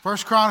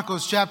First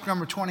Chronicles chapter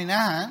number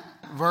 29,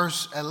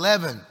 verse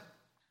 11.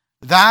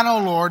 Thine, O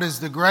Lord, is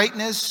the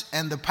greatness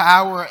and the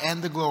power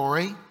and the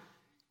glory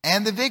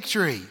and the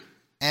victory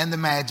and the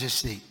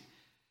majesty.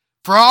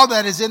 For all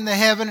that is in the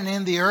heaven and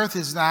in the earth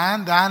is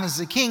thine. Thine is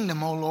the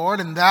kingdom, O Lord,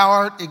 and thou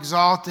art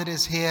exalted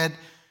as head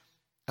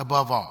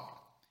above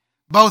all.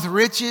 Both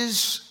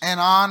riches and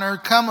honor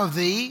come of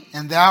thee,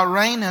 and thou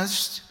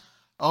reignest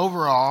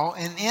over all.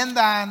 And in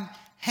thine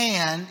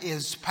hand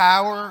is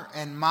power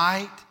and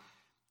might,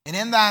 and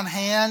in thine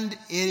hand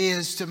it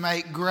is to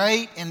make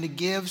great and to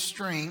give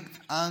strength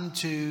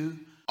unto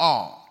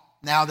all.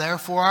 Now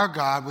therefore, our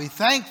God, we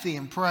thank thee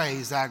and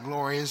praise thy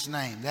glorious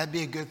name. That'd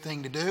be a good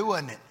thing to do,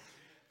 wouldn't it?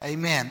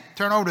 Amen.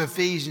 Turn over to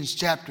Ephesians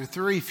chapter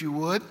 3, if you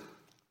would.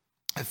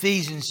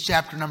 Ephesians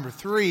chapter number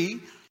 3.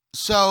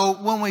 So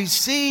when we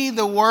see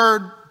the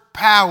word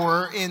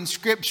power in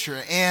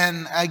Scripture,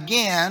 and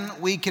again,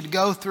 we could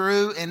go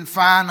through and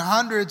find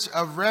hundreds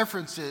of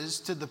references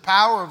to the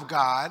power of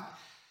God.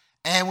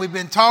 And we've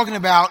been talking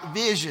about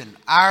vision,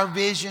 our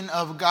vision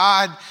of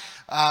God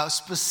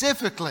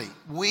specifically.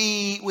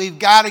 We've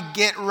got to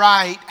get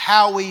right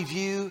how we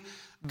view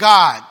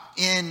God.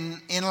 In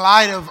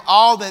light of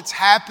all that's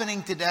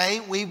happening today,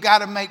 we've got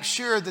to make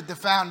sure that the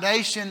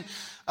foundation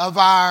of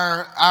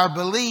our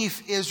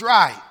belief is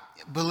right.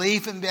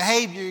 Belief and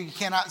behavior you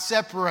cannot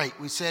separate.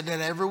 We said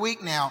that every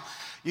week now.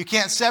 You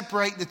can't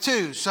separate the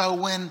two. So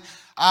when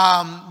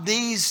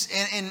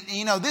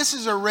this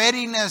is a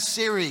readiness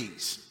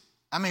series.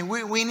 I mean,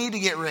 we need to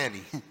get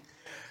ready.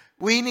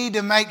 We need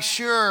to make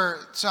sure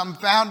some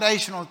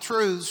foundational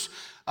truths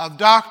of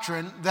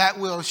doctrine that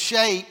will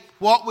shape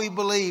what we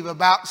believe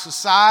about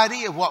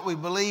society, of what we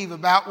believe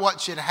about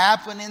what should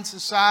happen in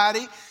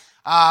society,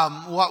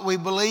 what we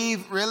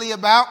believe really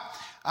about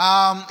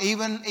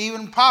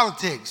even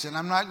politics. And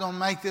I'm not going to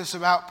make this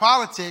about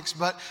politics,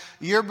 but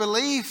your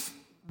belief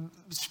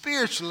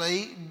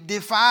spiritually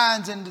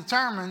defines and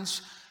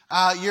determines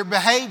your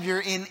behavior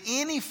in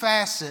any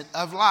facet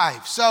of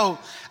life. So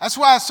that's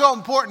why it's so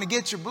important to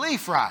get your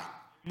belief right,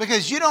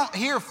 because you don't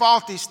hear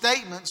faulty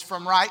statements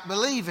from right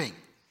believing.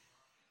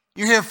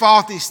 You hear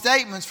faulty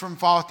statements from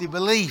faulty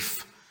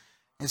belief.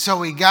 And so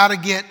we got to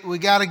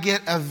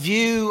get a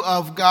view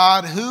of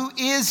God. Who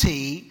is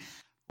He?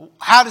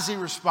 How does He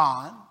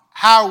respond?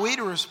 How are we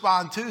to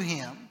respond to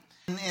Him?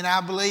 And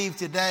I believe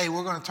today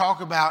we're going to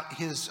talk about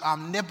His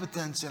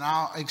omnipotence, and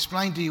I'll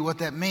explain to you what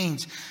that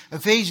means.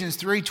 Ephesians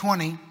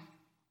 3:20.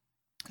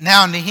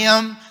 Now unto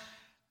Him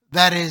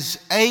that is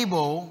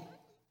able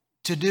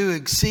to do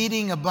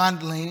exceeding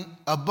abundantly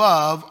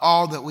above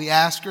all that we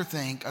ask or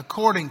think,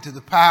 according to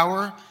the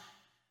power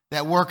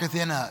that worketh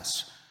in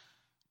us.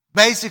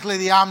 Basically,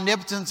 the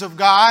omnipotence of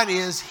God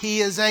is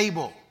He is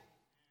able.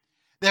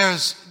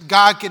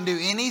 God can do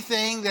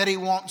anything that He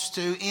wants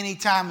to,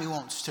 anytime He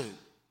wants to.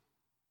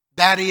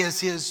 That is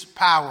His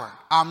power,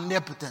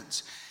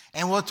 omnipotence.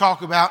 And we'll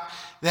talk about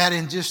that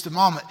in just a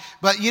moment.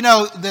 But you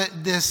know,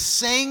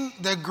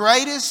 the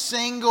greatest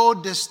single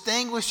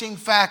distinguishing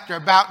factor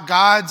about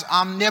God's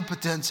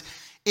omnipotence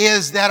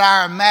is that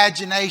our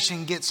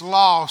imagination gets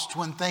lost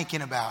when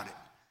thinking about it.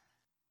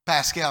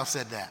 Pascal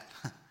said that.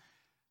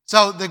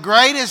 So the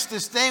greatest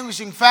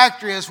distinguishing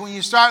factor is when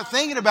you start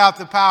thinking about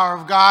the power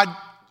of God,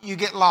 you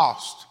get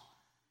lost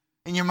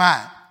in your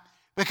mind,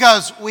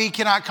 because we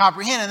cannot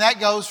comprehend. And that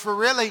goes for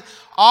really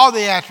all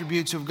the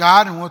attributes of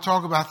God, and we'll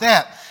talk about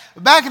that.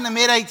 Back in the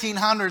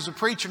mid-1800s, a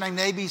preacher named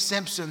A.B.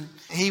 Simpson,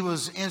 he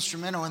was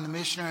instrumental in the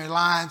Missionary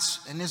Alliance,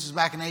 and this is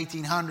back in the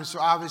 1800s, so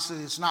obviously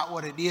it's not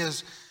what it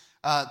is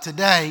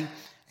today,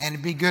 and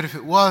it'd be good if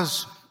it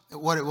was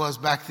what it was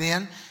back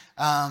then,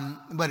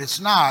 but it's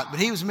not.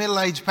 But he was a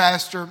middle-aged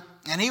pastor,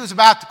 and he was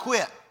about to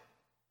quit.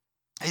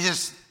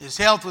 His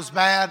health was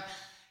bad.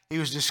 He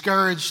was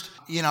discouraged.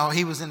 You know,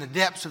 he was in the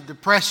depths of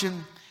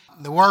depression.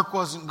 The work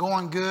wasn't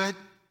going good.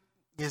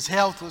 His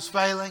health was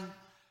failing.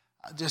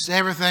 Just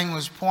everything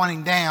was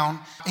pointing down.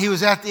 He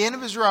was at the end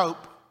of his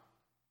rope.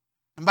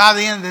 And by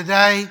the end of the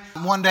day,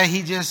 one day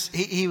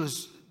he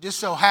was just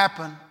so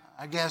happened,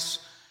 I guess,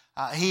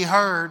 he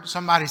heard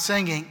somebody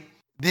singing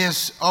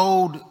this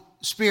old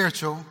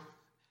spiritual,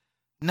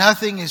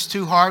 "Nothing is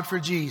too hard for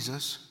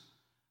Jesus.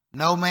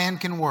 No man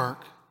can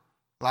work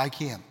like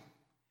Him."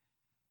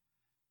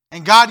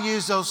 And God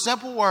used those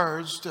simple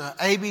words to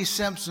A.B.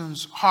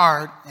 Simpson's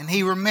heart, and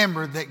he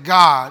remembered that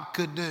God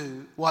could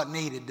do what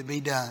needed to be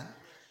done.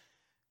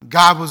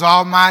 God was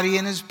almighty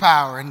in His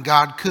power, and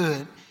God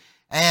could.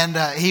 And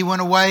he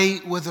went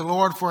away with the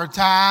Lord for a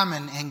time,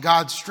 and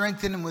God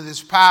strengthened him with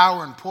His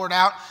power and poured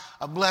out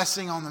a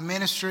blessing on the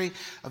ministry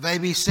of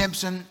A.B.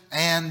 Simpson,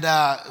 and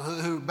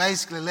who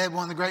basically led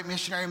one of the great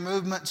missionary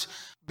movements,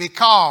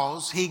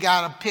 because he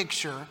got a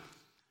picture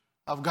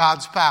of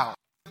God's power.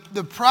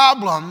 The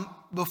problem,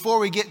 before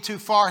we get too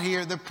far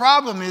here, the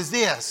problem is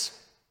this.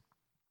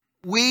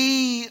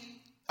 We,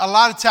 a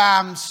lot of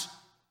times,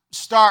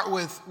 start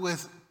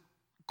with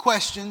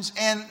questions,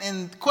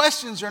 and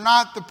questions are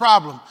not the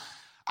problem.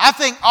 I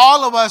think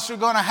all of us are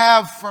going to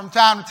have from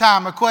time to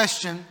time a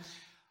question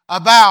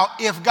about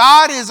if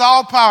God is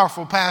all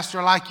powerful,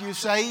 Pastor, like you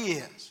say He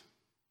is,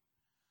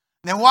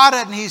 then why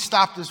doesn't He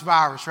stop this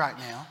virus right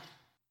now?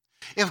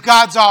 If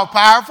God's all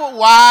powerful,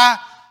 why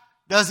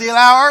does He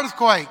allow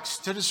earthquakes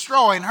to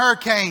destroy and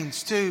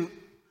hurricanes to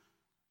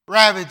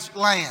ravage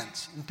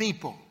lands and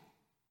people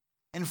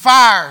and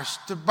fires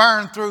to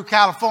burn through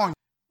California?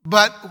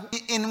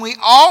 And we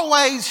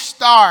always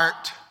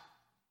start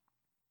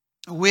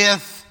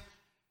with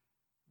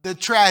the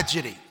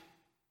tragedy.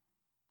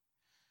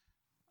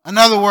 In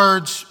other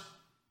words,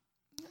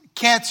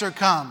 cancer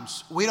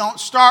comes. We don't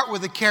start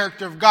with the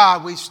character of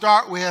God. We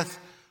start with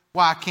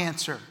why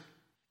cancer.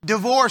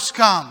 Divorce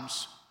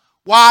comes.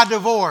 Why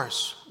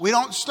divorce? We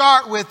don't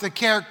start with the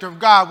character of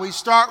God. We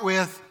start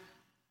with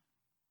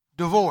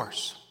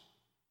divorce.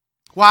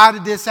 Why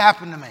did this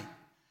happen to me?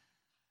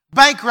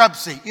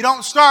 Bankruptcy. You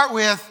don't start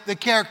with the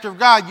character of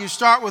God. You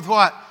start with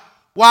what?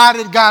 Why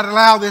did God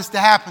allow this to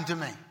happen to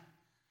me?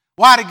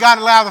 Why did God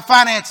allow the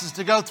finances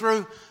to go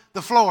through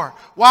the floor?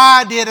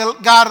 Why did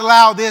God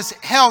allow this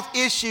health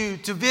issue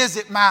to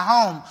visit my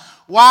home?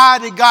 Why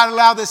did God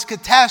allow this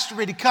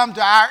catastrophe to come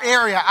to our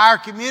area, our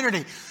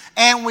community?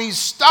 And we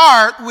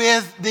start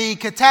with the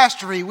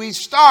catastrophe. We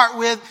start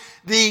with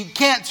the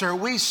cancer.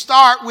 We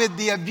start with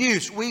the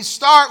abuse. We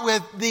start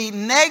with the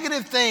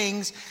negative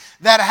things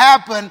that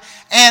happen,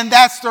 and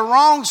that's the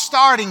wrong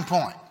starting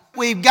point.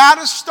 We've got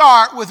to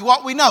start with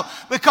what we know,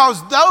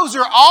 because those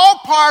are all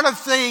part of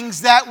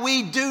things that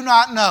we do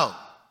not know.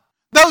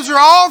 Those are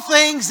all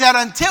things that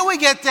until we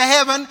get to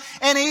heaven,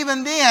 and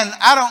even then,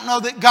 I don't know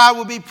that God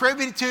will be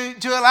privy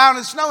to allowing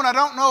us to know, and I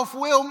don't know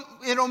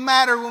if it'll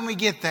matter when we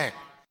get there.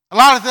 A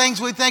lot of things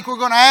we think we're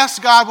going to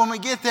ask God when we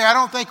get there, I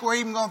don't think we're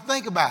even going to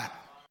think about it.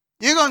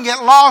 You're going to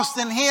get lost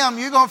in Him.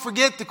 You're going to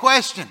forget the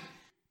question.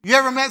 You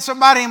ever met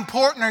somebody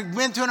important or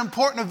been to an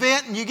important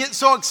event and you get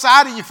so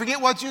excited you forget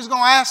what you was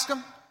going to ask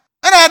them?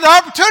 And I had the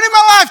opportunity of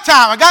my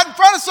lifetime. I got in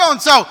front of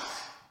so-and-so.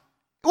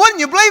 Wouldn't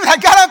you believe it? I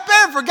got up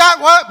there and forgot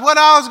what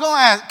I was going to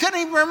ask.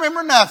 Couldn't even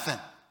remember nothing.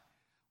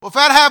 Well, if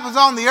that happens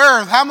on the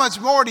earth, how much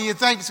more do you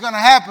think is going to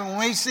happen when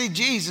we see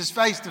Jesus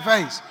face to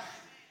face?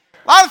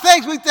 A lot of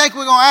things we think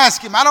we're going to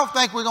ask Him. I don't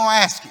think we're going to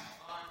ask Him.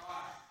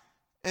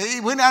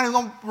 We're not even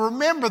going to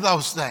remember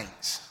those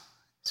things.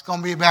 It's going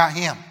to be about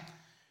Him,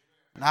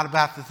 not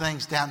about the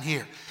things down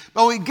here.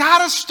 But we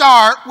got to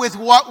start with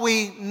what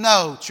we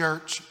know,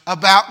 church,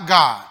 about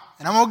God.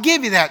 And I'm going to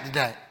give you that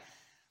today.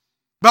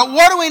 But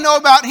what do we know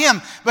about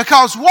Him?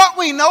 Because what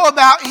we know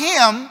about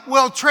Him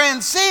will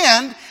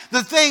transcend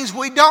the things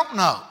we don't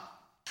know.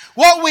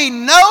 What we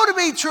know to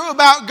be true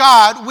about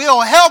God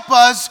will help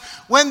us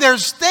when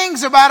there's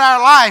things about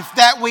our life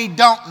that we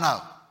don't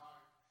know.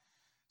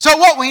 So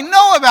what we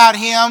know about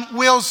Him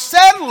will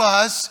settle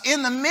us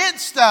in the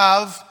midst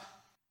of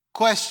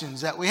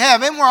questions that we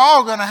have. And we're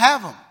all going to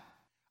have them.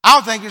 I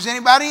don't think there's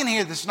anybody in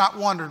here that's not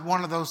wondered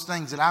one of those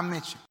things that I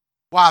mentioned.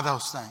 Why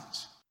those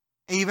things?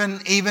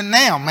 Even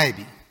now,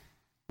 maybe.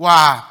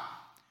 Why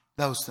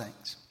those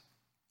things?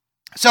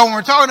 So when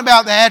we're talking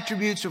about the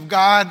attributes of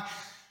God,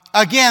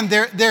 again,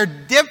 they're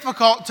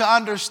difficult to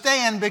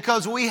understand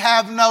because we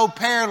have no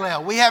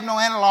parallel. We have no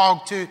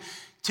analog to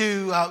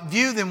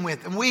view them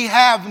with. And we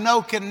have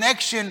no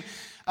connection,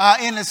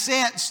 in a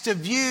sense, to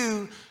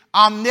view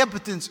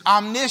omnipotence,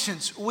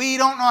 omniscience. We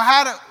don't know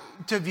how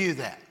to view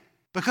that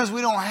because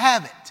we don't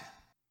have it.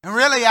 And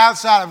really,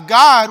 outside of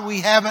God, we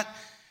haven't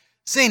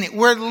seen it.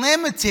 We're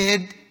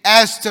limited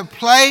as to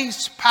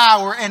place,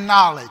 power, and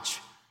knowledge.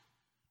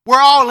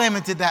 We're all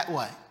limited that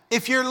way.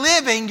 If you're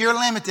living, you're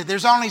limited.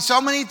 There's only so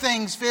many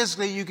things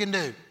physically you can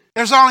do.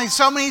 There's only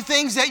so many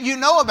things that you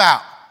know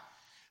about.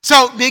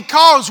 So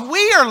because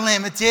we are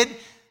limited,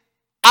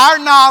 our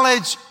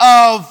knowledge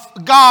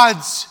of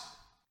God's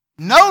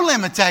no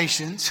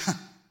limitations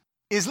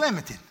is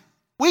limited.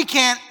 We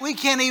can't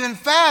even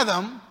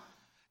fathom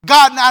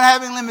God not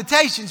having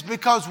limitations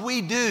because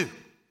we do.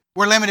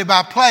 We're limited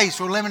by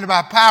place, we're limited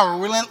by power,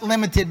 we're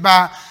limited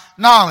by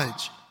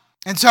knowledge.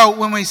 And so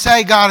when we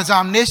say God is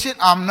omniscient,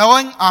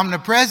 all-knowing,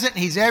 omnipresent,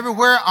 He's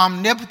everywhere,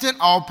 omnipotent,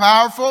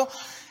 all-powerful.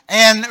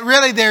 And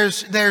really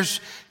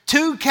there's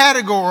two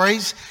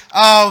categories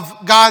of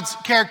God's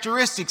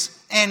characteristics,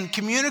 and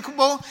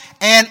communicable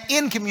and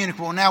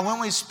incommunicable. Now when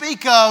we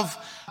speak of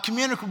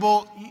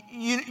communicable,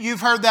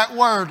 you've heard that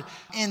word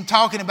in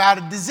talking about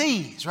a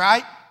disease,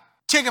 right?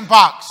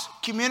 Chickenpox,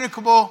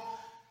 communicable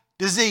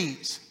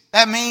disease.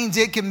 That means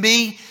it can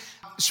be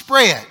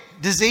spread.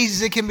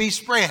 Diseases that can be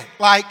spread,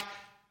 like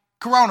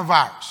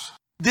coronavirus.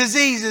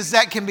 Diseases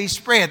that can be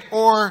spread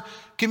or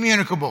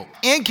communicable.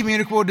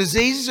 Incommunicable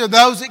diseases are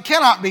those that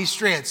cannot be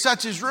spread,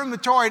 such as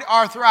rheumatoid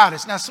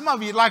arthritis. Now, some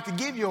of you would like to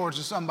give yours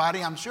to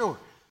somebody, I'm sure.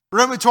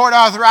 Rheumatoid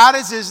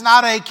arthritis is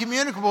not a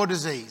communicable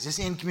disease. It's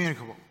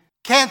incommunicable.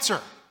 Cancer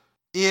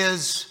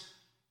is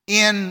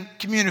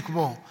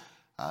incommunicable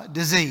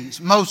disease.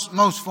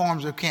 Most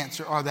forms of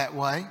cancer are that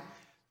way.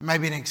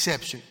 Maybe an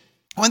exception.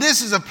 When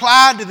this is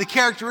applied to the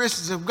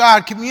characteristics of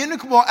God,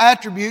 communicable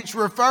attributes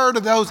refer to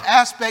those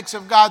aspects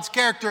of God's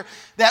character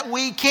that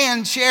we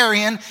can share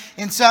in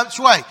such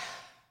way.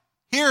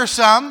 Here are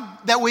some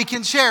that we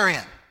can share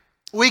in.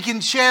 We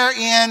can share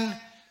in,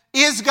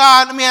 is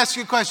God, let me ask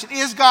you a question,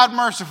 is God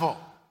merciful?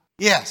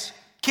 Yes.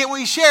 Can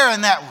we share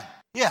in that one?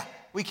 Yeah,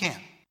 we can.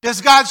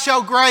 Does God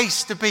show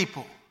grace to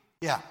people?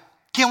 Yeah.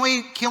 Can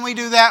we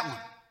do that one?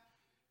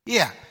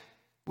 Yeah,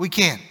 we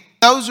can.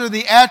 Those are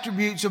the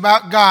attributes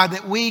about God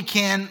that we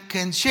can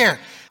share.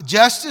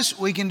 Justice,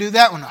 we can do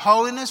that one.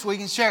 Holiness, we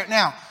can share it.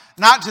 Now,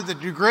 not to the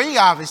degree,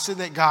 obviously,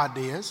 that God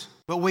is,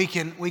 but we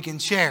can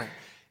share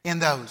in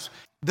those.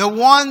 The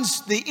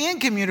ones, the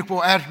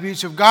incommunicable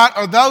attributes of God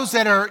are those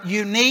that are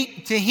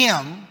unique to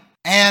Him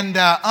and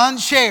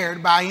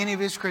unshared by any of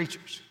His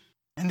creatures.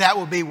 And that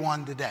will be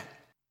one today.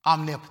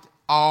 Omnipotent,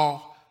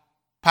 all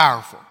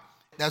powerful.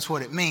 That's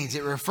what it means.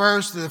 It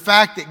refers to the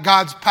fact that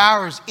God's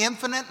power is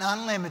infinite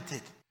and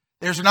unlimited.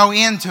 There's no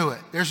end to it.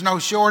 There's no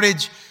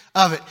shortage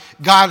of it.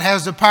 God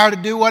has the power to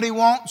do what He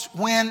wants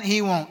when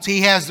He wants.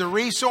 He has the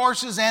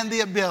resources and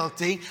the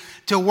ability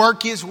to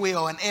work His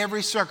will in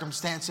every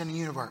circumstance in the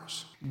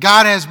universe.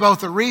 God has both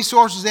the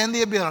resources and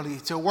the ability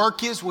to work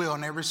His will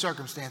in every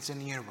circumstance in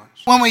the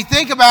universe. When we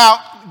think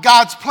about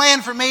God's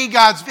plan for me,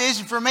 God's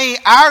vision for me,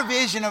 our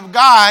vision of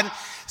God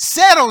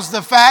settles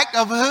the fact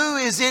of who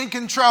is in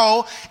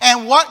control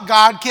and what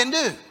God can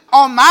do.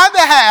 On my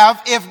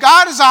behalf, if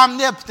God is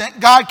omnipotent,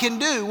 God can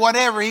do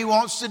whatever He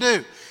wants to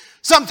do.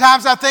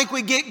 Sometimes I think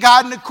we get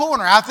God in the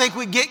corner. I think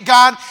we get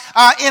God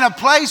in a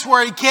place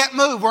where He can't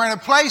move, or in a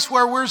place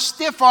where we're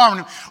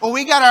stiff-arming Him, or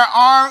we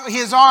got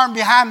His arm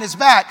behind His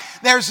back.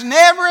 There's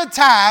never a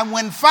time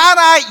when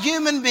finite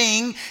human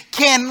being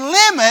can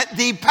limit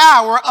the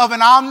power of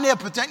an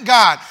omnipotent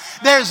God.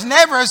 There's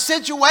never a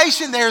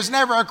situation, there's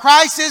never a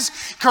crisis.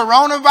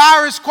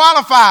 Coronavirus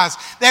qualifies.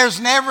 There's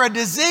never a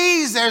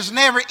disease, there's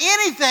never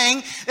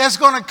anything that's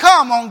going to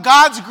come on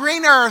God's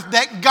green earth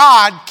that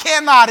God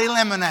cannot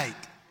eliminate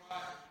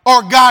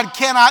or God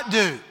cannot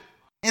do.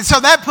 And so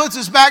that puts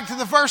us back to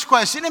the first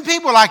question. And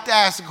people like to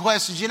ask the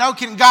questions,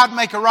 can God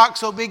make a rock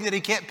so big that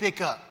He can't pick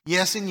up?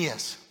 Yes and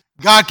yes.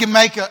 God can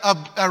make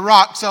a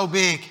rock so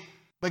big,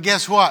 but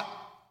guess what?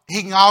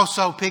 He can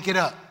also pick it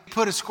up.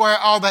 Put a square,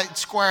 all that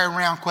square and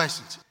round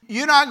questions.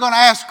 You're not going to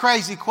ask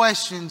crazy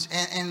questions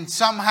and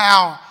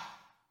somehow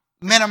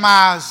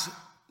minimize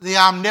the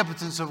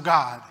omnipotence of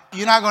God.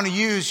 You're not going to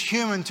use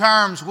human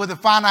terms with a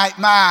finite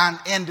mind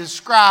and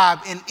describe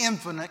an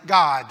infinite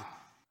God.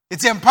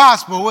 It's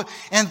impossible.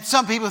 And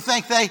some people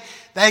think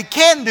they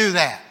can do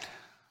that,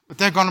 but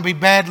they're going to be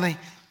badly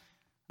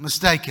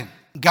mistaken.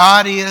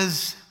 God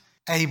is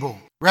able.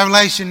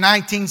 Revelation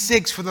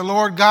 19:6, for the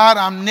Lord God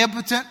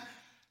omnipotent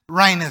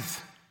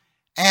reigneth,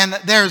 and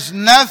there's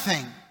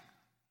nothing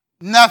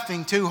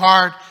too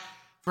hard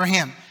for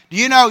Him. Do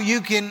you know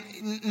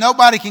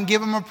nobody can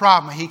give Him a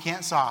problem He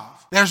can't solve?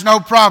 There's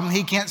no problem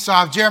He can't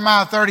solve.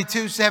 Jeremiah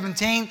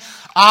 32:17,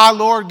 Ah,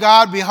 Lord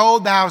God,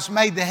 behold, Thou hast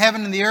made the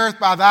heaven and the earth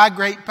by Thy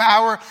great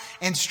power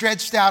and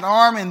stretched out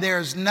arm, and there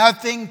is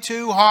nothing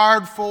too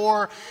hard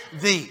for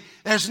Thee.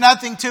 There's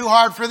nothing too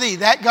hard for Thee.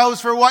 That goes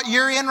for what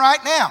you're in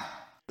right now.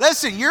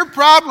 Listen, your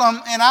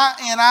problem, and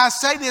I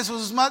say this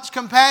with as much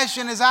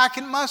compassion as I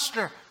can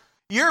muster,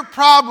 your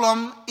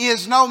problem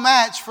is no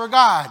match for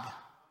God.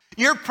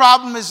 Your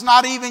problem is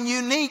not even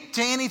unique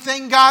to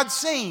anything God's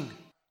seen.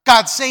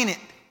 God's seen it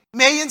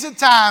millions of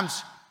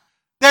times.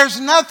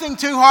 There's nothing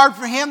too hard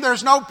for Him.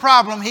 There's no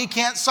problem He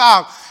can't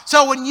solve.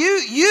 So when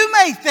you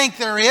may think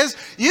there is,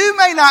 you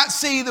may not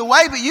see the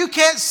way, but you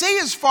can't see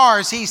as far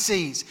as He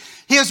sees.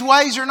 His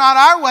ways are not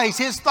our ways.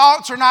 His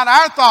thoughts are not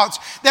our thoughts.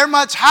 They're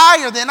much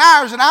higher than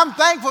ours, and I'm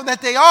thankful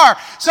that they are.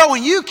 So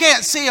when you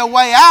can't see a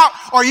way out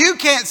or you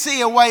can't see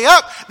a way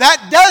up,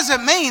 that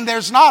doesn't mean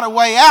there's not a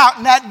way out,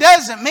 and that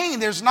doesn't mean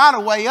there's not a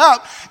way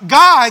up.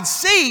 God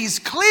sees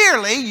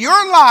clearly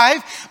your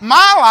life,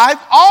 my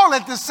life, all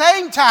at the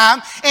same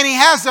time, and He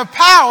has the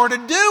power to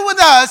do with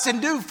us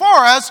and do for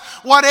us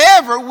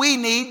whatever we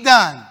need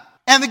done.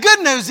 And the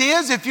good news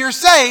is, if you're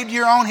saved,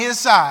 you're on His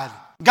side.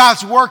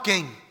 God's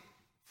working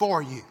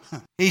for you.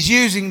 He's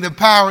using the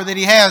power that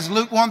He has.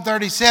 Luke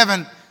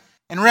 1:37,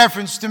 in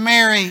reference to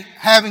Mary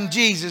having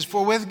Jesus,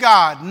 for with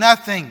God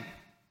nothing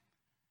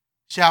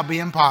shall be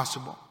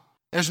impossible.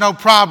 There's no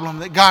problem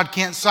that God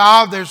can't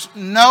solve. There's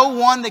no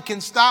one that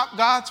can stop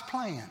God's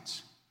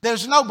plans.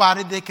 There's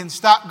nobody that can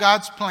stop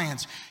God's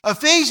plans.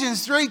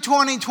 Ephesians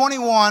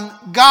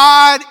 3:20-21,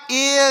 God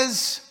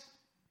is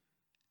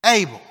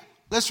able.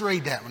 Let's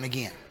read that one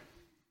again.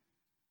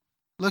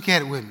 Look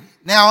at it with me.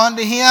 Now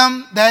unto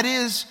Him that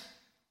is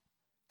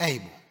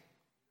able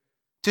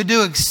to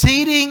do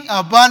exceeding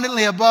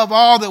abundantly above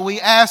all that we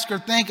ask or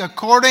think,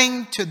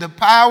 according to the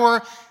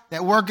power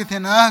that worketh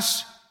in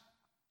us.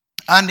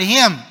 Unto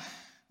Him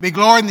be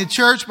glory in the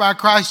church by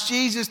Christ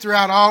Jesus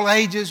throughout all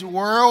ages,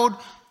 world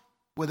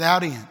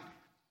without end.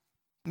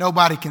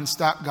 Nobody can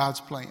stop God's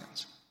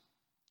plans.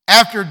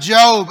 After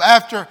Job,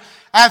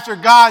 after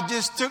God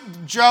just took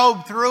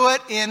Job through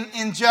it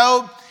in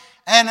Job,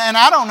 and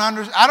I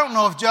don't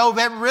know if Job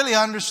ever really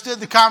understood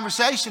the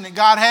conversation that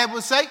God had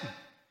with Satan.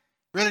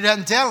 Really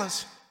doesn't tell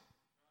us.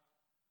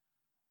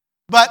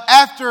 But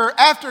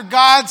after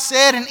God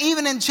said, and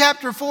even in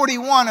chapter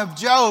 41 of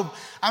Job,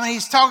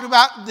 he's talking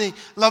about the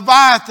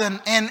Leviathan,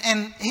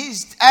 and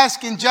he's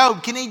asking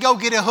Job, can he go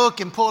get a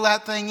hook and pull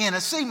that thing in? A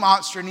sea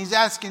monster, and he's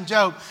asking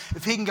Job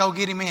if he can go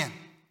get him in.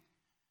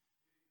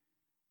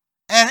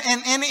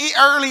 And he,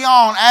 early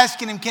on,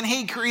 asking him, can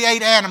he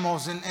create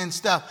animals and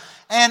stuff?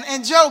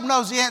 And Job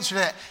knows the answer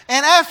to that.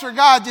 And after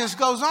God just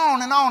goes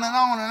on and on and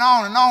on and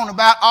on and on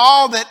about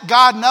all that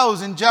God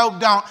knows and Job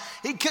don't,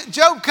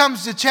 Job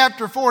comes to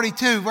chapter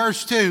 42,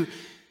 verse 2,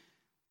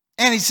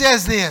 and he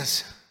says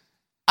this,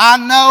 I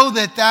know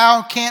that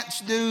thou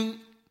canst do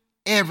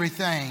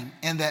everything,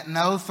 and that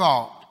no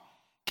thought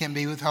can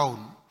be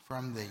withholden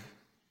from thee.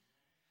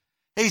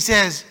 He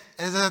says,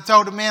 as I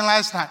told the men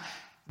last night,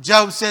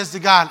 Job says to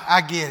God,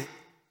 I get it.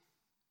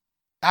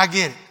 I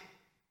get it.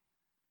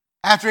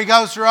 After he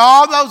goes through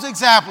all those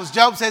examples,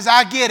 Job says,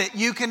 I get it.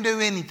 You can do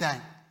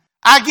anything.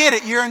 I get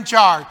it. You're in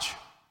charge.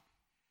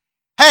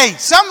 Hey,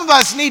 some of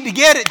us need to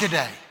get it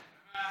today.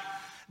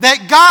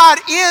 That God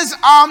is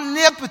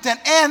omnipotent.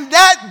 And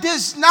that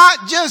does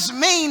not just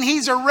mean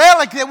He's a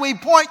relic that we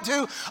point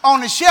to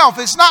on a shelf.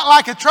 It's not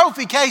like a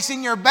trophy case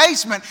in your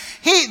basement.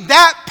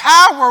 That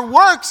power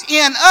works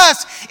in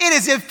us. It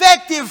is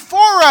effective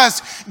for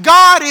us.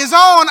 God is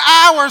on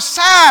our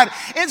side.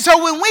 And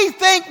so when we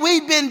think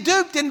we've been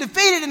duped and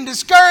defeated and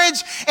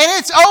discouraged and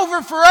it's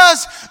over for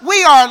us,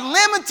 we are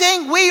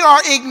limiting, we are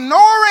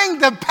ignoring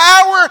the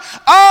power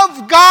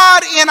of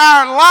God in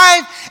our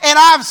life. And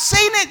I've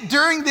seen it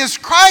during this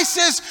crisis.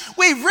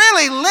 We've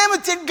really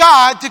limited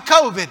God to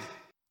COVID.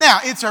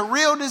 Now, it's a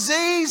real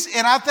disease,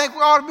 and I think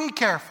we ought to be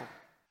careful.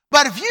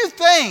 But if you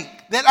think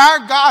that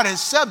our God is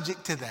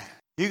subject to that,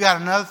 you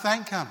got another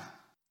thing coming.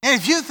 And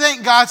if you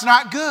think God's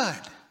not good,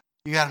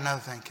 you got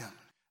another thing coming.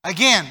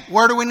 Again,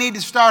 where do we need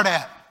to start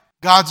at?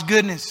 God's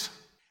goodness.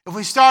 If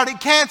we started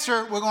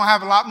cancer, we're going to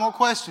have a lot more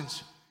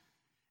questions.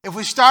 If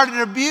we started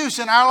abuse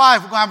in our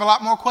life, we're going to have a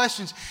lot more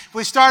questions. If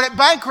we started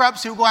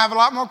bankruptcy, we're going to have a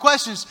lot more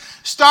questions.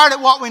 Start at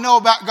what we know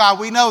about God.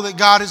 We know that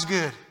God is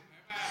good.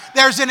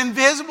 There's an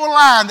invisible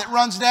line that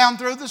runs down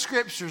through the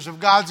scriptures of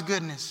God's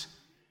goodness.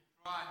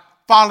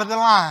 Follow the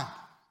line.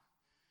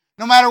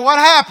 No matter what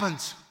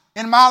happens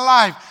in my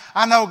life,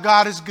 I know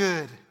God is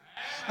good.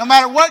 No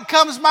matter what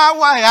comes my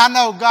way, I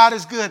know God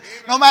is good.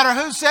 No matter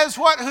who says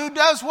what, who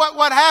does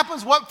what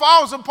happens, what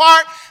falls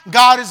apart,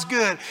 God is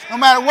good. No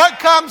matter what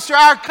comes to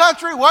our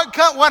country,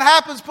 what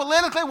happens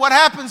politically, what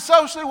happens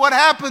socially, what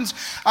happens,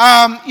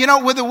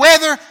 with the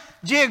weather,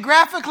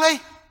 geographically,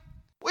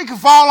 we could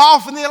fall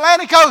off in the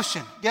Atlantic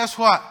Ocean. Guess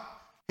what?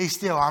 He's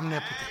still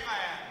omnipotent.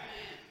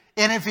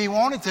 And if He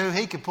wanted to,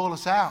 He could pull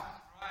us out.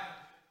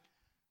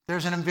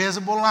 There's an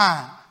invisible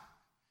line.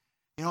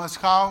 You know what it's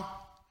called?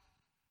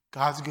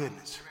 God's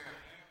goodness.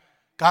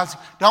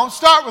 Don't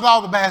start with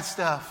all the bad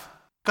stuff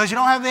because you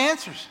don't have the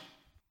answers.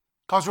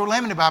 Because we're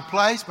limited by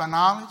place, by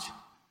knowledge.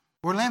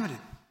 We're limited.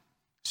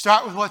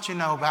 Start with what you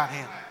know about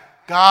Him.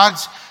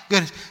 God's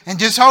goodness. And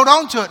just hold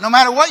on to it. No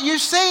matter what you're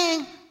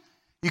seeing,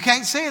 you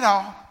can't see it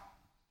all.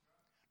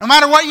 No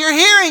matter what you're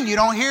hearing, you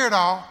don't hear it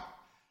all.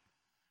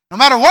 No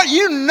matter what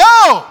you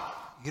know,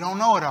 you don't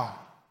know it all.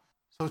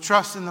 So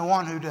trust in the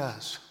one who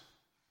does.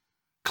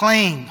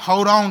 Cling,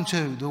 hold on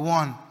to the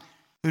one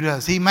who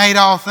does. He made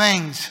all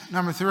things.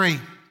 Number 3.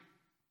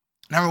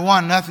 Number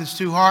 1, nothing's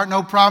too hard.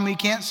 No problem He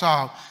can't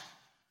solve.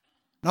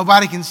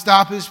 Nobody can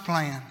stop His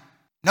plan.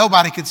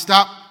 Nobody could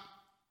stop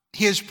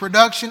His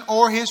production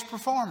or His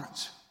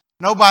performance.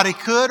 Nobody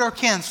could or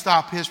can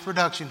stop His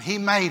production.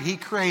 He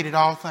created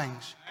all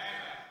things.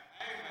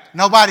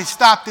 Nobody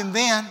stopped Him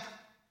then.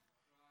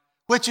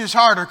 Which is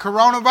harder,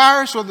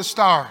 coronavirus or the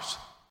stars?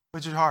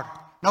 Which is harder?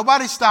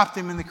 Nobody stopped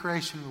Him in the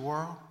creation of the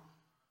world.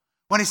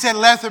 When He said,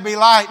 let there be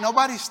light,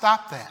 nobody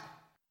stopped that.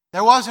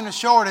 There wasn't a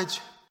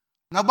shortage.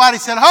 Nobody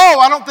said, oh,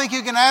 I don't think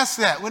you can ask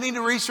that. We need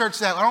to research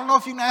that. I don't know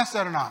if you can ask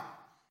that or not.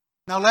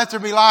 No, let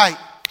there be light.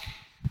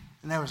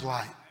 And there was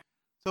light.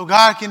 So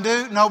God can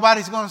do,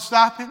 nobody's going to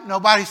stop Him.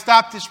 Nobody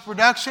stopped His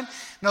production.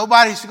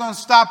 Nobody's going to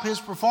stop His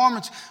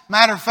performance.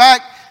 Matter of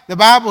fact, the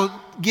Bible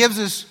gives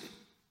us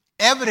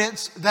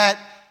evidence that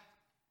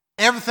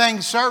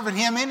everything's serving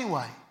Him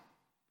anyway.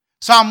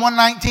 Psalm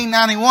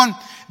 119:91,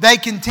 they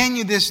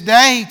continue this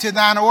day to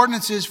thine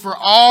ordinances, for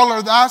all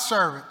are thy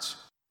servants.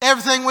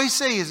 Everything we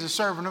see is a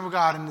servant of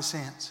God in the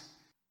sense.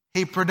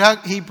 He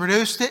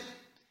produced it.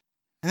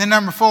 And then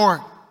number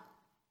 4,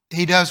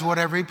 He does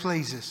whatever He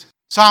pleases.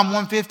 Psalm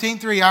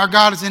 115:3, our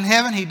God is in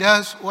heaven. He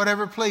does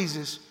whatever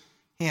pleases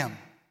Him.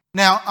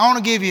 Now, I want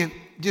to give you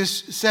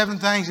just 7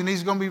 things, and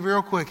these are going to be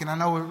real quick, and I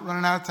know we're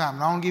running out of time,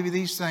 but I want to give you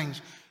these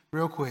things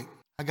real quick.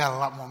 I got a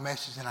lot more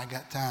messages than I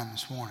got time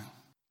this morning.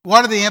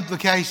 What are the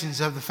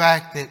implications of the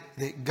fact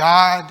that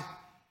God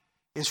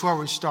is where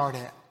we start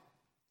at?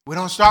 We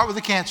don't start with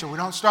the cancer. We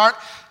don't start,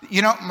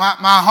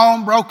 my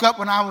home broke up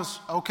when I was,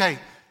 okay,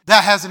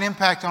 that has an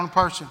impact on a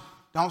person.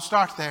 Don't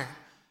start there.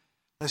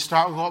 Let's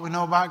start with what we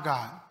know about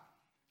God.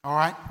 All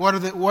right? What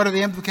are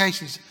the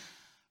implications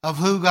of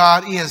who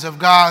God is, of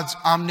God's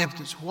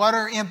omnipotence? What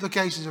are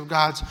implications of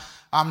God's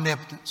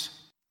omnipotence?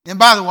 And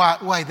by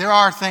the way, there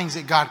are things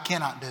that God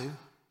cannot do.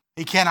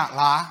 He cannot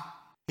lie.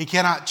 He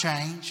cannot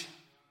change.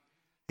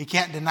 He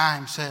can't deny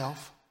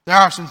himself. There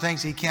are some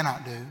things he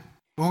cannot do.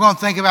 We're going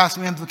to think about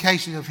some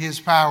implications of his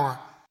power.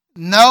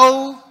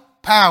 No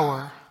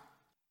power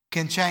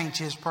can change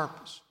his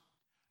purpose.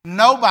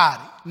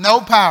 Nobody, no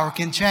power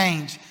can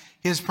change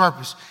his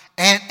purpose.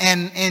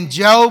 And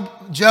Job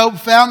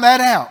found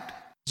that out.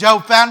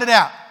 Job found it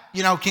out.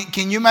 You know,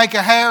 can you make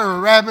a hare or a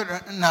rabbit?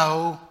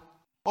 No.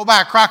 What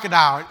about a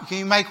crocodile? Can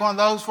you make one of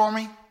those for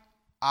me?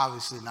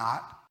 Obviously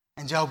not.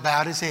 And Job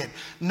bowed his head.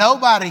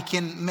 Nobody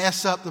can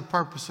mess up the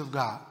purpose of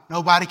God.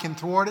 Nobody can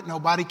thwart it.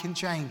 Nobody can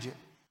change it.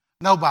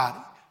 Nobody.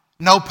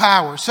 No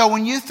power. So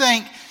when you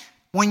think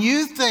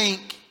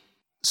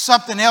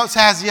something else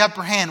has the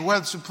upper hand,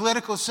 whether it's a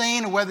political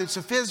scene or whether it's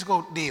a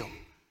physical deal,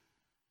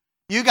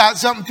 you got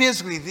something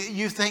physically that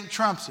you think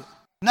trumps it.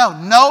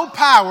 No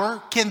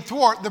power can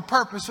thwart the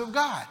purpose of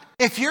God.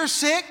 If you're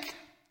sick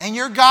and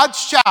you're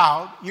God's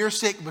child, you're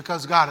sick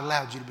because God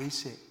allowed you to be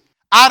sick.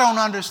 I don't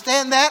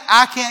understand that.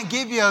 I can't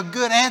give you a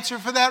good answer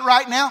for that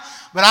right now,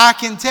 but I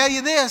can tell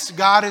you this: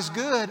 God is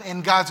good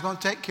and God's going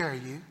to take care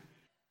of you.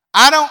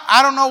 I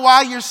don't know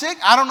why you're sick.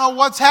 I don't know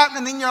what's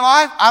happening in your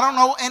life. I don't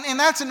know, and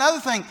that's another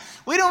thing.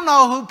 We don't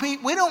know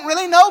we don't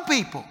really know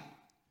people.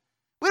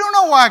 We don't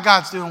know why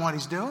God's doing what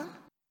he's doing.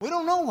 We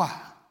don't know why.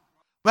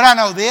 But I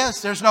know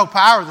this: there's no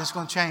power that's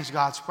going to change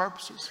God's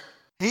purposes.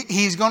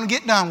 He's going to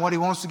get done what he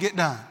wants to get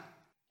done.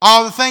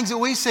 All the things that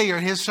we see are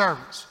his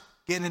servants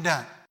getting it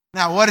done.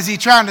 Now, what is he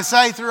trying to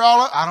say through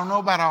all of it? I don't know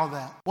about all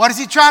that. What is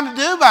he trying to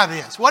do by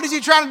this? What is he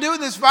trying to do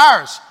with this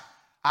virus?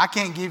 I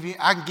can give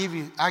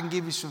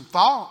you some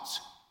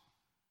thoughts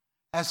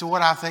as to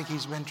what I think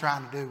he's been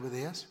trying to do with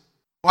this.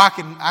 Well,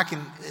 I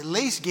can at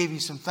least give you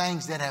some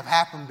things that have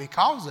happened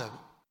because of it.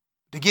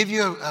 To give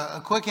you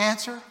a quick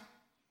answer,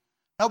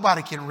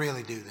 nobody can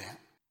really do that.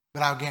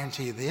 But I'll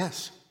guarantee you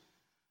this: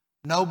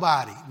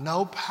 nobody,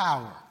 no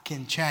power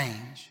can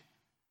change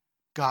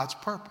God's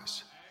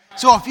purpose.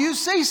 So if you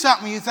see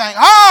something you think,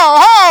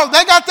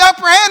 they got the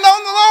upper hand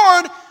on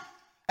the Lord,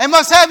 they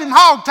must have him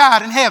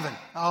hogtied in heaven.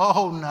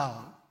 Oh, no.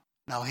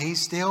 No, he's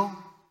still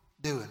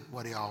doing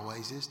what he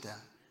always has done.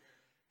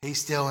 He's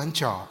still in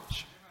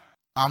charge.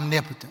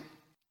 Omnipotent.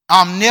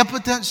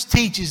 Omnipotence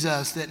teaches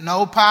us that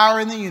no power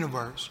in the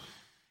universe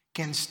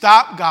can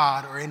stop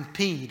God or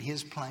impede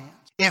his plans.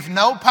 If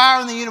no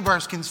power in the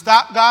universe can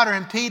stop God or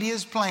impede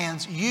his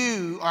plans,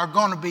 you are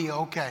going to be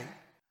okay.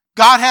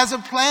 God has a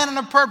plan and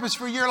a purpose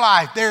for your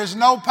life. There's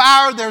no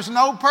power, there's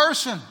no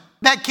person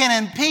that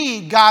can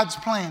impede God's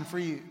plan for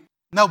you.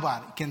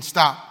 Nobody can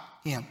stop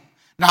him.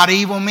 Not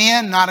evil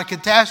men, not a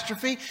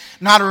catastrophe,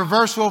 not a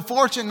reversal of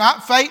fortune,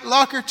 not fate,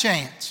 luck, or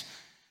chance.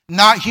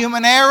 Not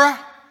human error,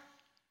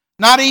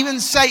 not even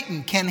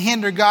Satan can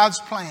hinder God's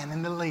plan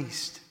in the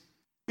least.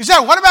 You say,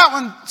 what about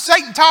when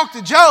Satan talked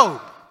to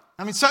Job?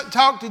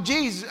 Talked to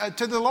Jesus,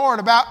 to the Lord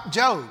about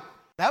Job.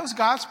 That was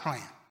God's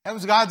plan. That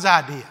was God's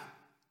idea.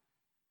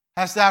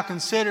 Hast thou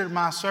considered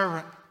my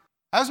servant?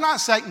 That was not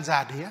Satan's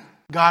idea.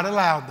 God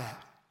allowed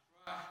that.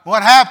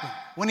 What happened?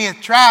 When he hath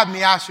tried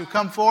me, I shall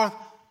come forth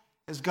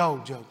as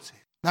gold, Job said.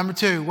 Number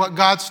 2, what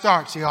God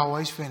starts, he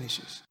always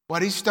finishes.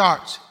 What he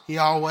starts, he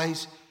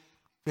always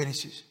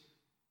finishes.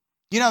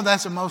 You know,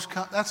 that's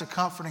a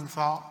comforting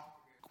thought.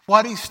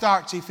 What he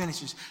starts, he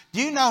finishes.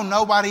 Do you know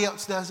nobody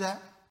else does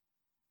that?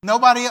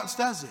 Nobody else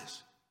does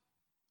this.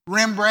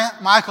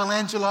 Rembrandt,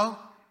 Michelangelo,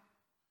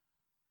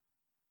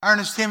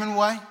 Ernest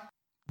Hemingway,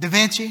 Da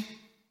Vinci.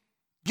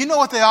 Do you know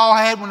what they all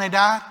had when they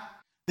died?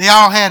 They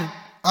all had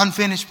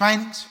unfinished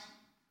paintings,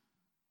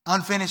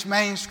 unfinished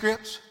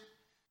manuscripts,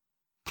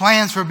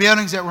 plans for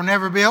buildings that were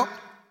never built.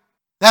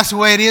 That's the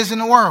way it is in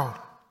the world.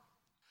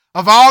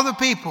 Of all the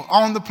people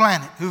on the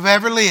planet who've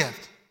ever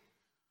lived,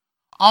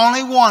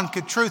 only one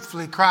could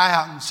truthfully cry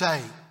out and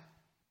say,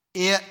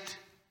 "It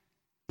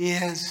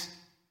is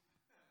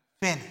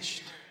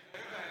finished."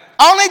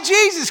 Only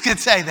Jesus could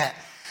say that.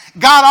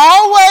 God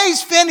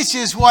always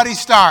finishes what he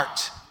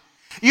starts.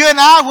 You and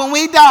I, when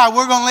we die,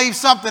 we're going to leave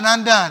something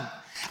undone.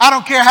 I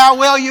don't care how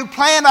well you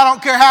planned. I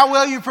don't care how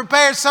well you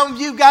prepared. Some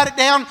of you got it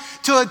down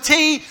to a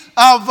T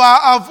of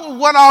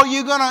what all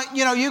you're going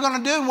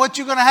to do and what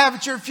you're going to have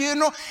at your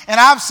funeral. And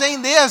I've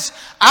seen this.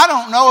 I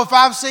don't know if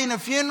I've seen a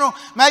funeral,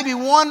 maybe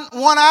one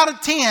out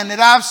of 10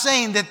 that I've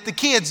seen that the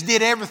kids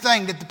did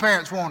everything that the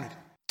parents wanted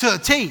to a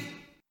T.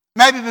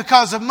 Maybe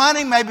because of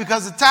money, maybe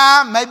because of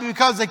time, maybe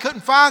because they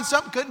couldn't find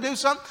something, couldn't do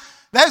something.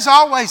 There's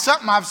always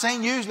something I've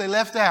seen usually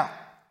left out.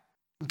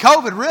 And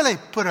COVID really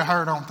put a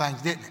hurt on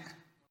things, didn't it?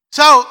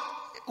 So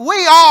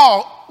we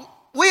all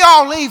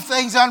leave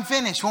things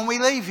unfinished when we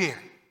leave here.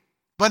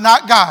 But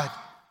not God.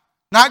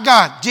 Not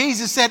God.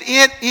 Jesus said,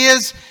 "It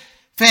is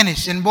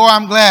finished." And boy,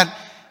 I'm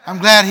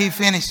glad he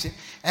finished it.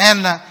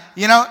 And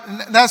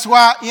that's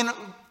why,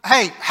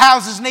 hey,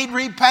 houses need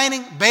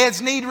repainting,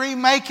 beds need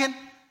remaking.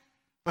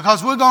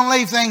 Because we're going to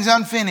leave things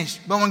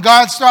unfinished. But when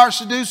God starts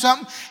to do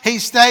something, he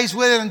stays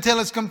with it until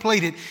it's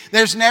completed.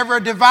 There's never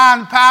a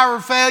divine power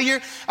failure.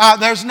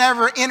 There's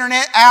never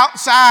internet out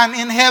sign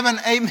in heaven.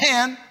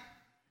 Amen.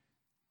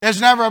 There's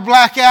never a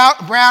blackout,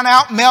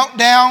 brownout,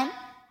 meltdown.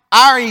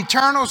 Our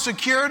eternal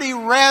security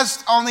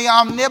rests on the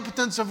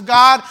omnipotence of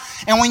God.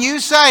 And when you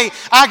say,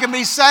 I can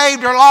be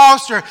saved or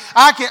lost, or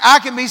I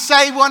can be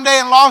saved one day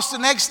and lost the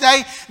next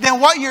day, then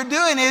what you're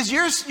doing is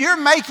you're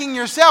making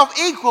yourself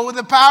equal with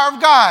the power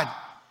of God.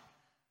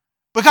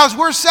 Because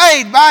we're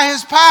saved by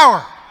His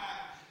power.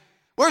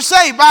 We're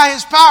saved by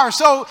His power.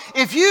 So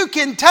if you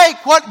can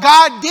take what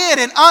God did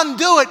and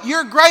undo it,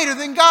 you're greater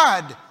than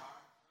God.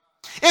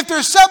 If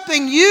there's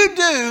something you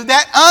do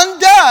that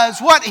undoes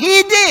what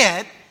He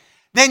did,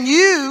 then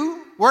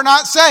you were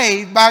not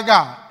saved by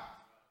God.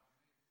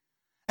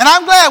 And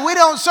I'm glad we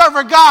don't serve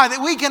a God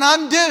that we can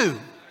undo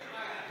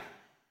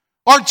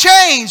or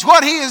change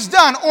what He has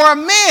done or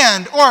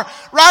amend or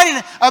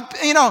write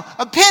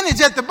a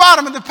pennage at the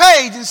bottom of the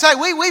page and say,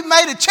 we've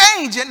made a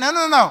change.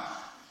 No.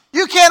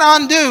 You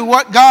can't undo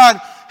what God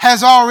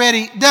has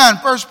already done.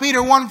 1 Peter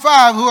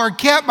 1:5, who are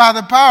kept by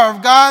the power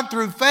of God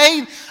through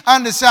faith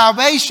unto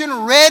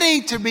salvation,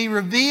 ready to be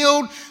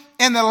revealed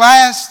in the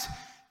last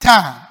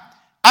time.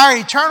 Our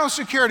eternal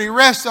security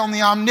rests on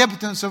the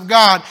omnipotence of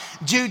God.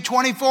 Jude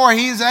 24,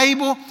 He is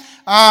able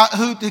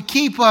to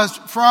keep us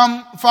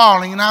from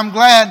falling, and I'm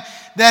glad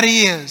that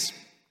He is.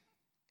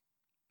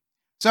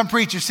 Some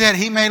preacher said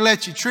He may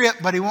let you trip,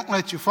 but He won't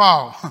let you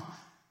fall.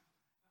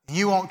 And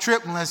you won't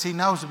trip unless He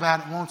knows about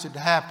it and wants it to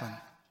happen.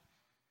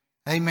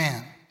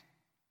 Amen.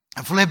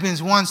 And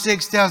Philippians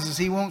 1:6 tells us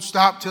He won't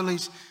stop till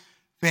He's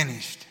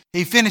finished.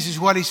 He finishes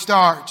what He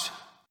starts.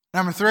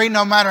 Number 3,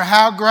 no matter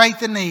how great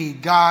the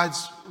need,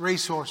 God's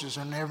resources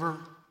never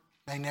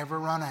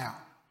run out.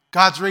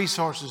 God's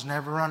resources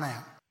never run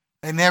out.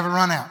 They never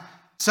run out.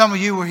 Some of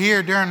you were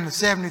here during the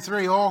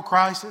 73 oil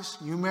crisis.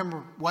 You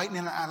remember waiting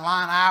in a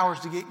line hours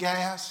to get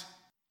gas?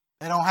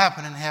 They don't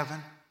happen in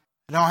heaven.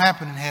 They don't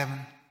happen in heaven.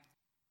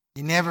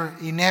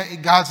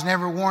 God's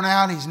never worn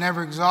out. He's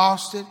never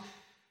exhausted.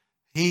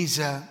 He's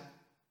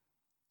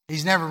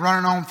never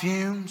running on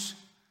fumes.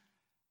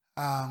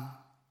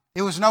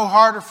 It was no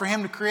harder for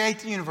Him to create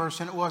the universe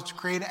than it was to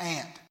create an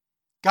ant.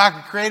 God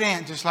could create an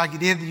ant just like He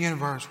did the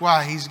universe.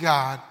 Why? He's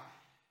God.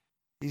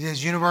 He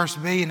says universe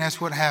be, and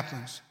that's what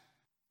happens.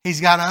 He's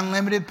got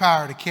unlimited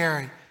power to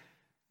carry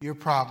your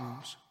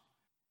problems.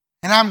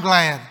 And I'm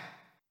glad.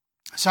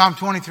 Psalm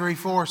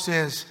 23:4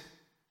 says,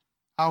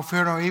 I will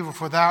fear no evil,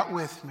 for thou art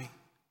with me.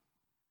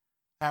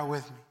 Thou art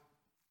with me.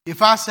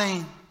 If I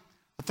seen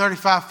a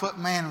 35-foot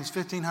man who was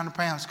 1,500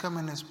 pounds come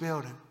in this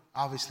building,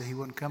 obviously he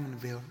wouldn't come in the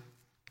building.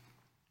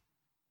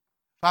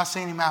 If I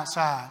seen him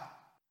outside,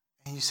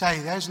 and you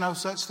say, there's no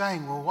such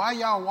thing. Well, why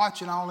y'all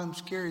watching all them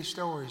scary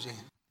stories in?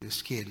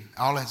 Just kidding.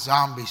 All that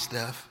zombie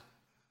stuff.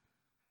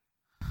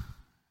 I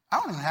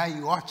don't even know how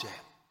you watch that.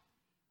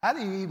 How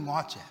do you even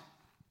watch that?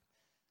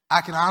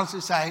 I can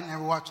honestly say I ain't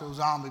never watched a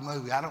zombie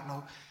movie. I don't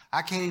know.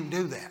 I can't even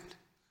do that.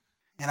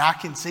 And I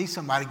can see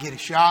somebody get a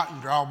shot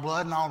and draw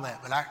blood and all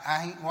that, but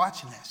I ain't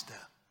watching that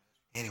stuff.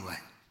 Anyway.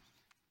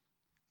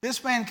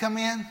 This man come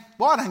in,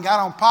 boy, done got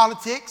on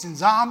politics and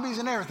zombies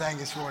and everything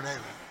this morning.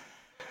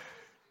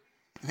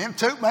 Them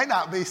two may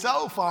not be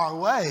so far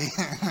away.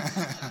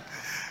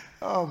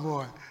 Oh,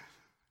 boy.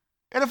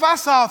 And if I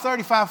saw a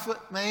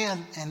 35-foot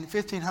man and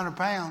 1,500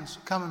 pounds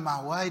coming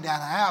my way down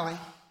the alley,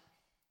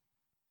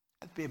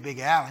 that'd be a big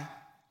alley,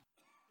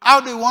 I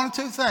would do one of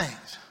two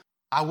things.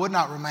 I would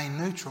not remain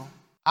neutral.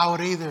 I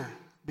would either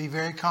be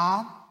very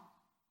calm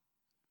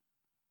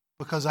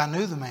because I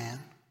knew the man,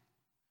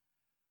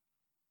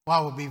 or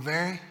I would be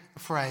very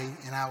afraid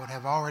and I would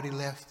have already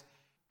left.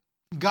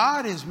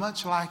 God is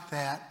much like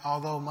that,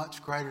 although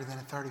much greater than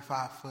a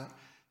 35-foot,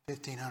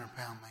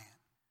 1,500-pound man.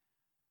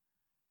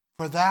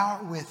 For thou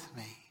art with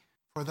me.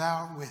 For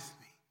thou art with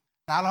me.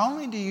 Not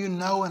only do you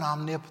know an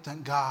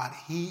omnipotent God,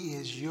 He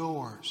is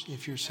yours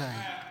if you're saved.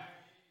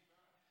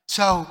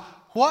 So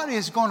what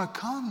is going to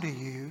come to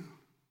you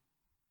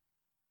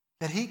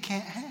that He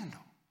can't handle?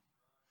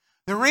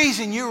 The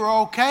reason you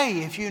are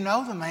okay if you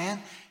know the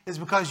man is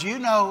because you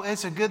know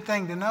it's a good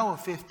thing to know a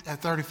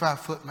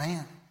 35-foot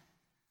man.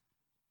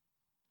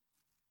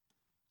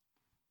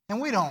 And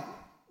we don't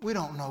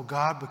know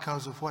God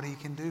because of what He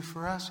can do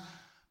for us.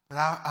 But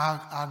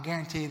I'll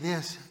guarantee you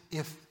this,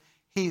 if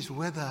He's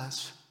with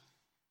us,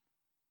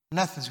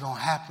 nothing's going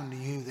to happen to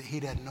you that He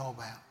doesn't know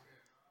about.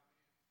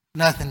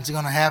 Nothing's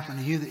going to happen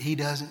to you that He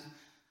doesn't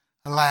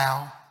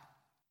allow.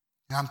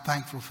 And I'm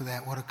thankful for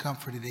that. What a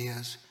comfort it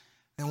is.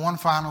 And one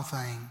final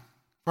thing.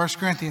 1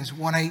 Corinthians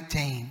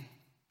 1:18.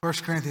 1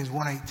 Corinthians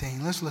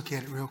 1:18. Let's look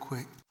at it real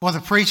quick. For the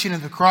preaching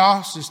of the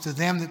cross is to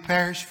them that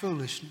perish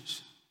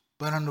foolishness.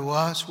 But unto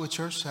us which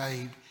are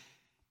saved,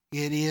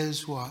 it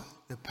is what?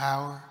 The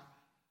power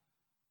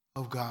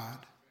of God.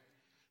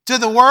 To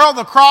the world,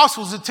 the cross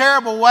was a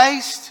terrible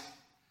waste.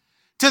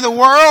 To the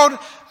world,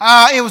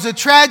 it was a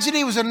tragedy.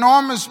 It was an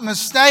enormous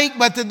mistake.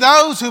 But to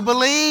those who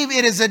believe,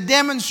 it is a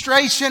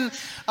demonstration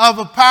of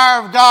the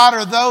power of God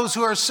are those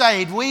who are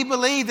saved. We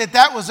believe that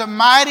that was a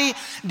mighty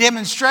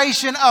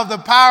demonstration of the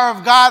power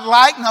of God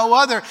like no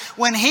other,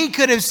 when He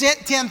could have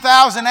sent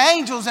 10,000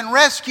 angels and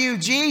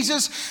rescued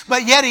Jesus,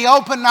 but yet He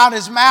opened not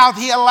His mouth.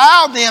 He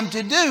allowed them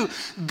to do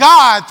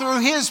God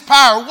through His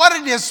power. What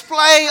a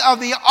display of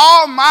the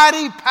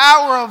almighty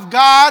power of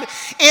God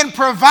in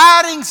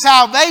providing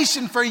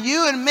salvation for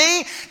you and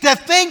me. To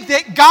think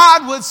that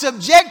God would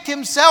subject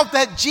Himself,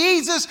 that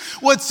Jesus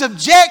would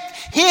subject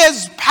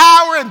His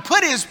power and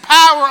put His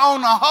power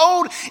on a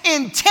hold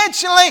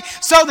intentionally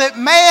so that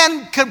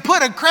man could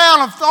put a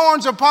crown of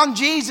thorns upon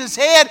Jesus'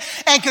 head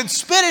and could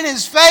spit in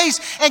His face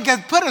and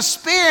could put a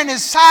spear in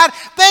His side.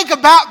 Think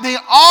about the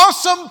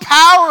awesome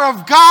power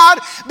of God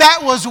that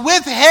was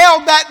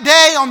withheld that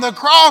day on the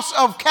cross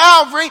of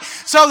Calvary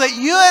so that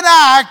you and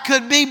I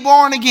could be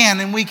born again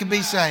and we could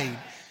be saved.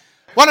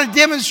 What a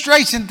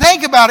demonstration.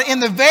 Think about it.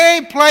 In the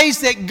very place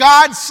that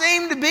God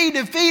seemed to be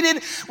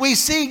defeated, we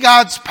see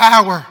God's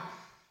power.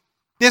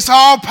 This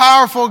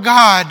all-powerful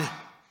God.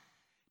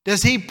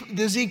 Does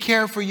He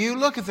care for you?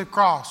 Look at the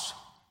cross.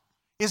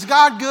 Is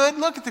God good?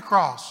 Look at the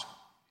cross.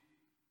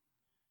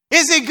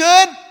 Is He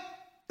good?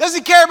 Does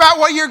He care about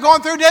what you're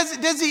going through?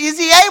 Is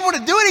He able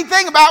to do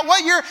anything about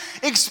what you're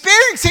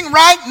experiencing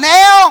right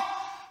now?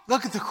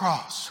 Look at the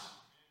cross.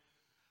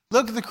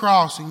 Look at the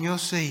cross and you'll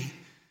see.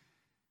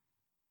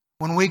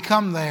 When we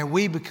come there,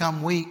 we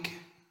become weak,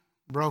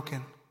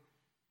 broken.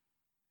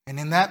 And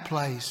in that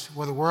place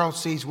where the world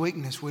sees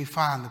weakness, we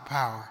find the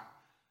power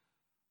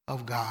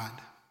of God.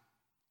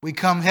 We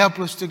come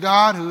helpless to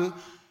God, who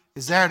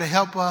is there to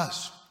help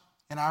us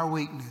in our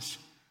weakness.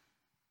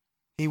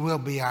 He will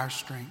be our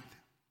strength.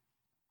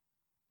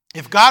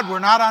 If God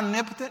were not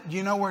omnipotent, do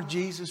you know where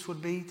Jesus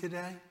would be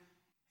today?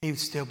 He would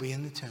still be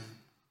in the tomb.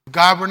 If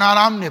God were not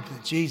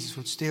omnipotent, Jesus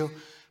would still.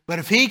 But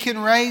if He can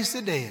raise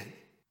the dead,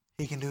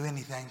 He can do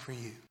anything for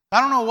you.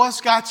 I don't know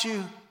what's got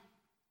you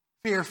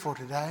fearful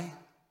today.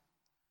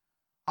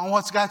 I don't know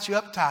what's got you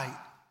uptight.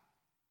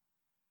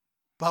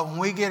 But when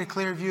we get a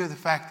clear view of the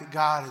fact that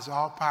God is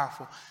all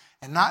powerful,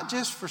 and not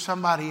just for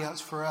somebody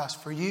else, for us,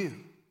 for you,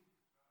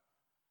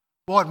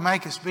 boy, it'd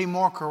make us be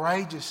more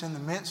courageous in the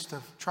midst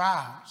of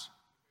trials.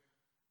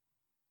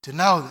 To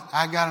know that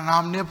I got an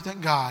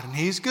omnipotent God and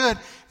He's good.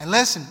 And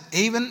listen,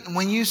 even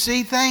when you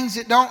see things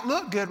that don't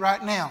look good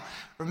right now,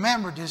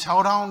 remember, just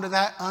hold on to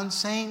that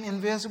unseen,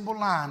 invisible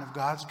line of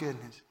God's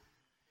goodness.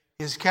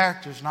 His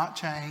character's not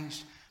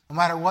changed, no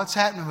matter what's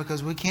happening,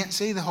 because we can't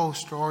see the whole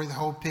story, the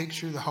whole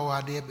picture, the whole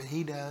idea, but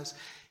He does.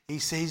 He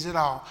sees it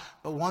all.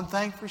 But one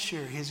thing for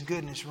sure, His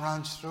goodness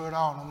runs through it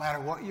all, no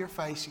matter what you're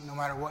facing, no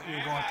matter what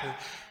you're going through.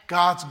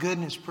 God's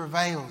goodness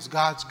prevails.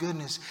 God's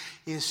goodness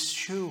is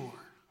sure.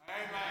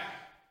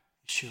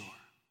 Sure.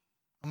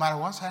 No matter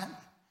what's happening.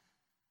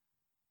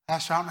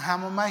 Pastor, I don't know how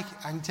I'm going to make it.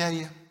 I can tell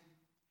you,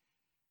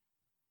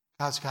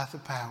 God's got the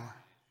power.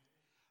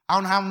 I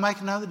don't know how I'm going to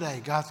make another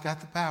day. God's got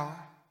the power.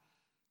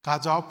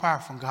 God's all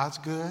powerful. God's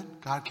good.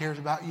 God cares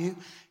about you.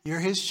 You're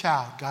His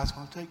child. God's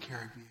going to take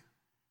care of you.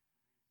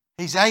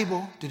 He's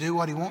able to do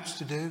what He wants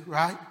to do,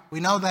 right? We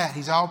know that.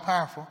 He's all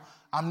powerful,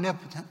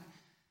 omnipotent,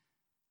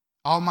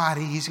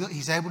 almighty.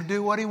 He's able to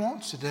do what He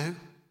wants to do,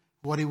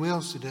 what He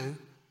wills to do.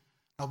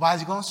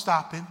 Nobody's going to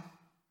stop Him.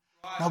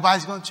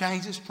 Nobody's going to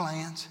change His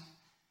plans.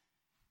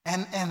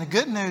 And the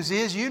good news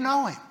is you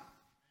know Him.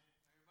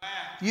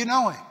 You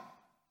know Him.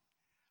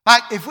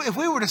 Like if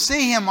we were to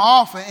see Him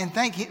off and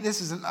think this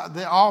is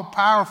the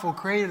all-powerful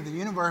creator of the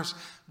universe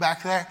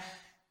back there,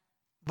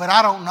 but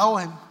I don't know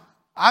Him,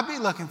 I'd be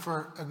looking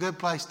for a good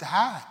place to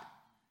hide.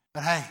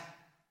 But hey,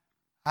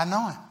 I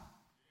know Him.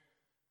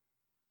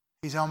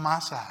 He's on my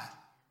side.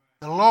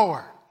 The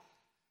Lord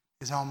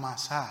is on my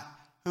side.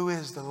 Who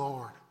is the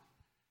Lord?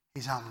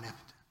 He's omnipotent.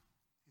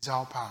 He's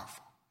all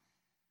powerful.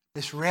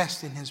 Let's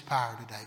rest in His power today.